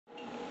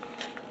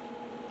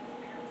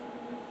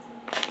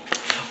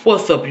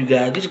What's up, you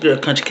guys? This girl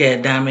Country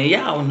Cat Diamond.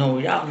 Y'all know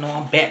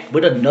I'm back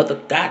with another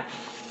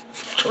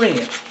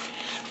trend.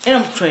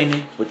 And I'm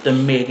training with the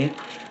Megan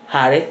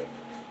Hottie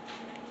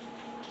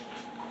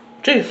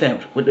chicken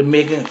sandwich with the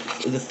Megan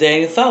the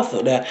Stallion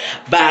salsa. There.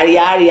 Body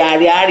yaddy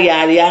yaddy yaddy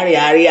yaddy yaddy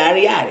yaddy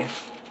yaddy yaddy.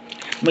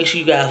 Make sure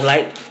you guys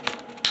like,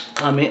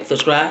 comment,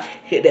 subscribe,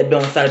 hit that bell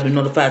on the side to be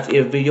notified to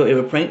every video,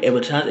 every prank,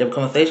 every challenge, every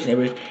conversation,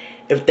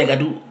 everything I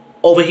do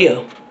over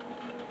here.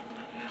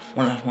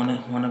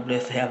 Wanna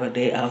bless to have a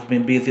day. I've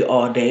been busy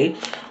all day,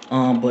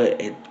 but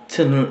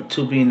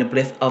to be in the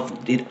bless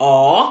of it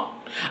all,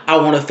 I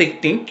want to say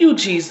thank you,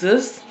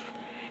 Jesus,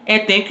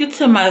 and thank you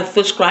to my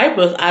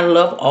subscribers. I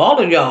love all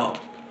of y'all.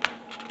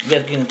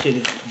 Let's get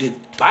into this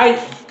bite.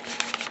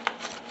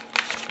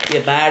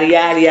 Yeah, body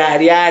yada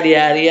yada yada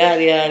yada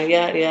yada yada yada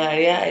yada yada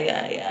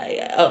yada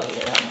yada. Oh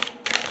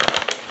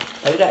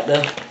yeah, we got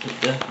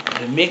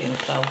the Megan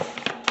sauce,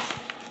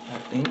 I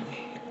think.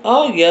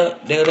 Oh yeah,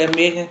 there's that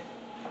Megan.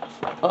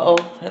 Uh-oh,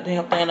 that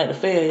damn thing like the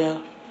fair,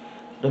 y'all.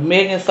 The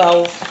Megan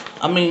sauce,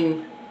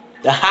 the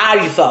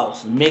Hottie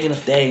sauce. Megan Thee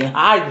Stallion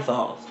Hottie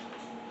sauce.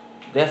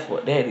 That's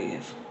what that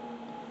is.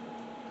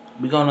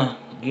 We're gonna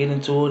get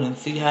into it and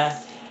see how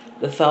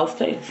the sauce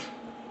tastes.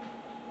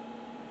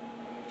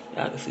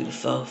 Y'all can see the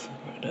sauce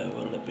right there a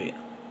little bit.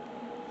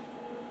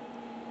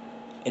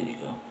 There you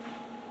go.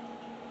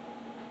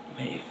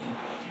 There you go.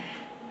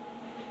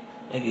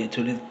 Let's get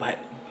into this bite.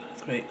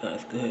 That's great.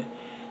 That's good.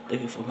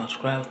 Thank you for my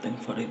subscribers. Thank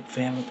you for the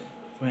family,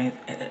 friends.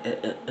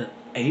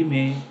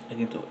 Amen. Let's get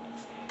into it.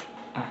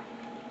 Ah.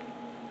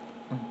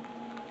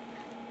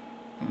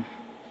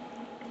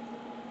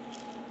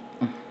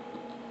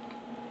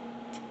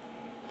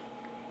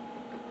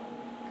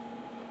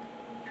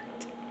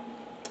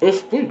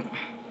 It's sweet.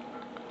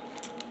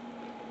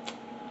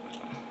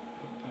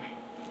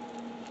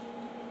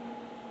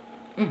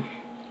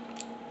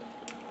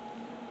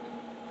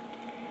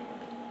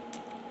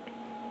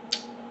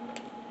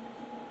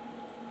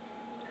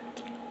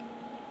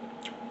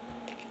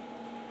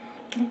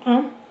 Okay.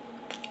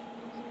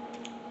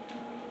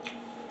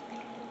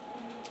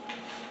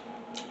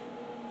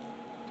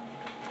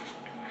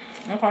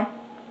 Okay.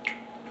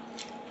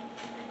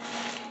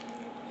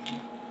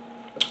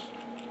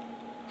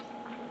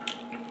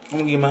 I'm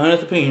gonna give my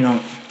honest opinion on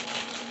it.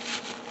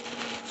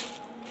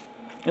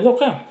 It's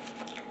okay.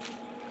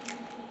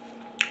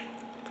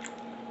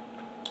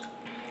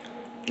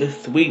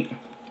 It's sweet.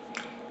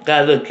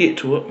 Got a little kick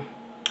to it.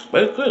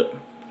 But it's good.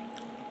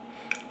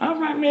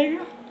 Alright,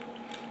 Megan.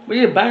 We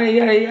just body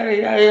yada yada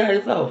yada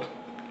yada sauce.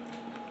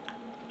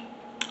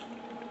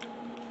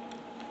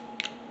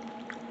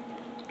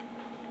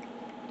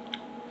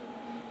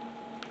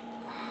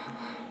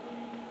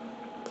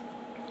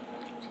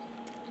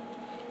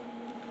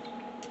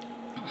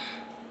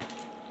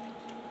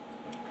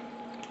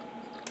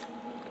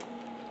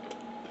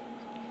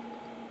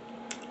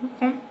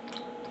 Okay.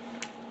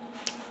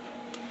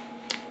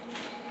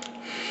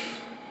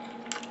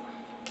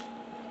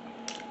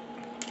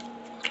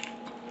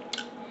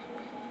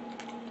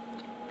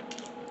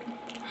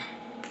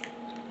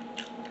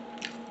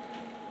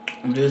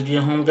 I'm just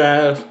getting home,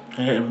 guys.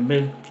 I had a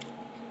big.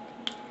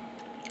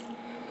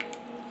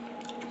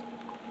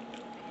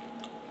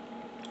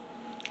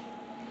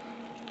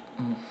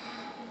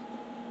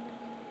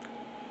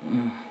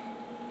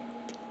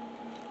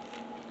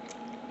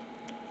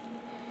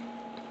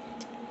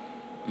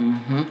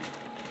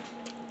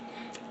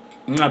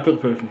 I'm not a pickle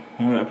person.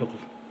 I'm not a pickle.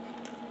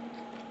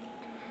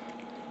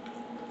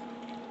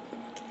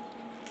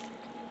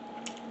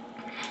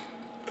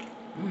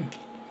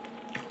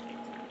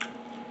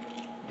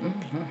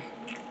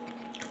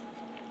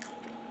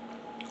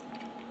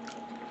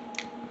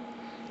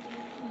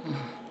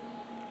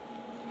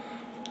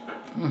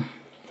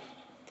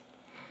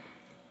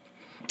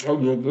 Oh,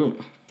 yeah,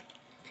 good.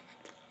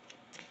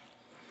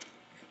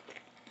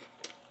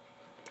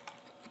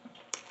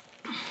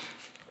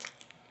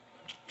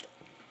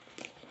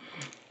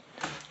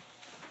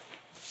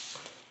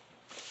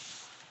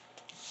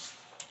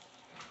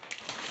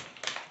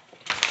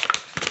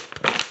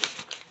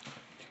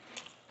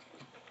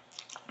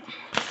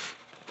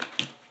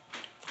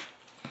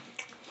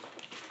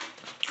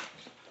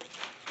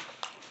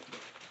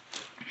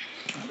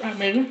 All right,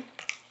 Megan.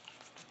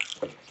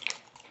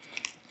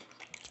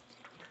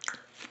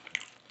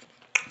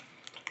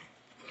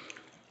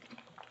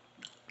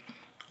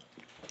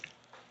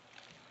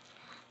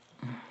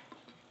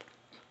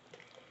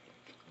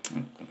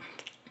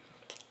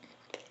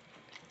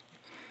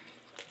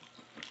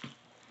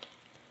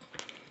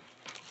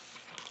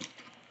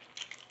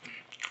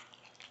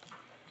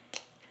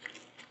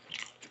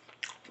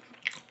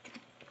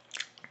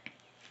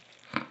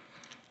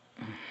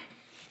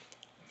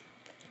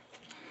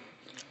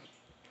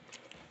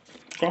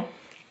 Okay.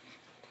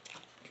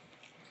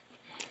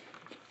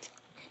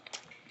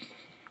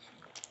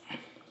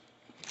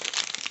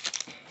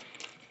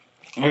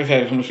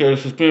 Okay, I'm gonna share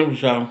this experience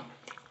with y'all.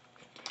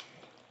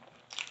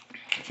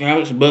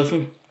 Sandwich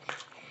busting,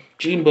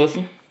 chicken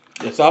busting,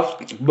 the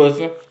sauce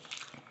busting,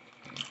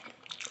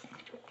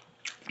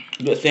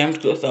 Good Sam's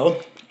good so.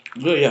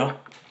 Good, y'all.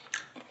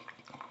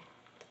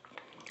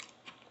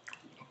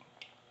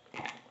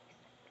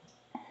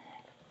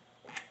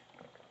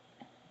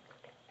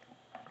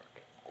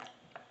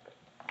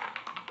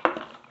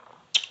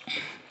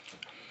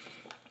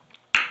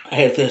 I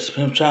had to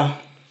say this, y'all.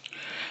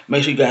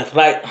 Make sure you guys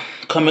like,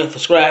 comment,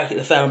 subscribe, hit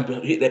the side,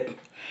 hit that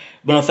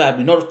bell on side,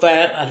 be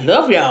notified. I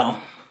love y'all.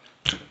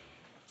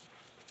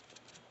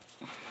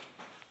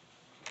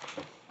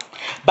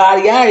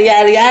 Bye, yada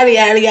yada yada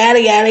yada yada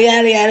yada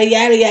yada yada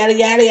yada yada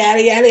yada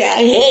yada yada yada.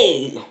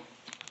 Hey.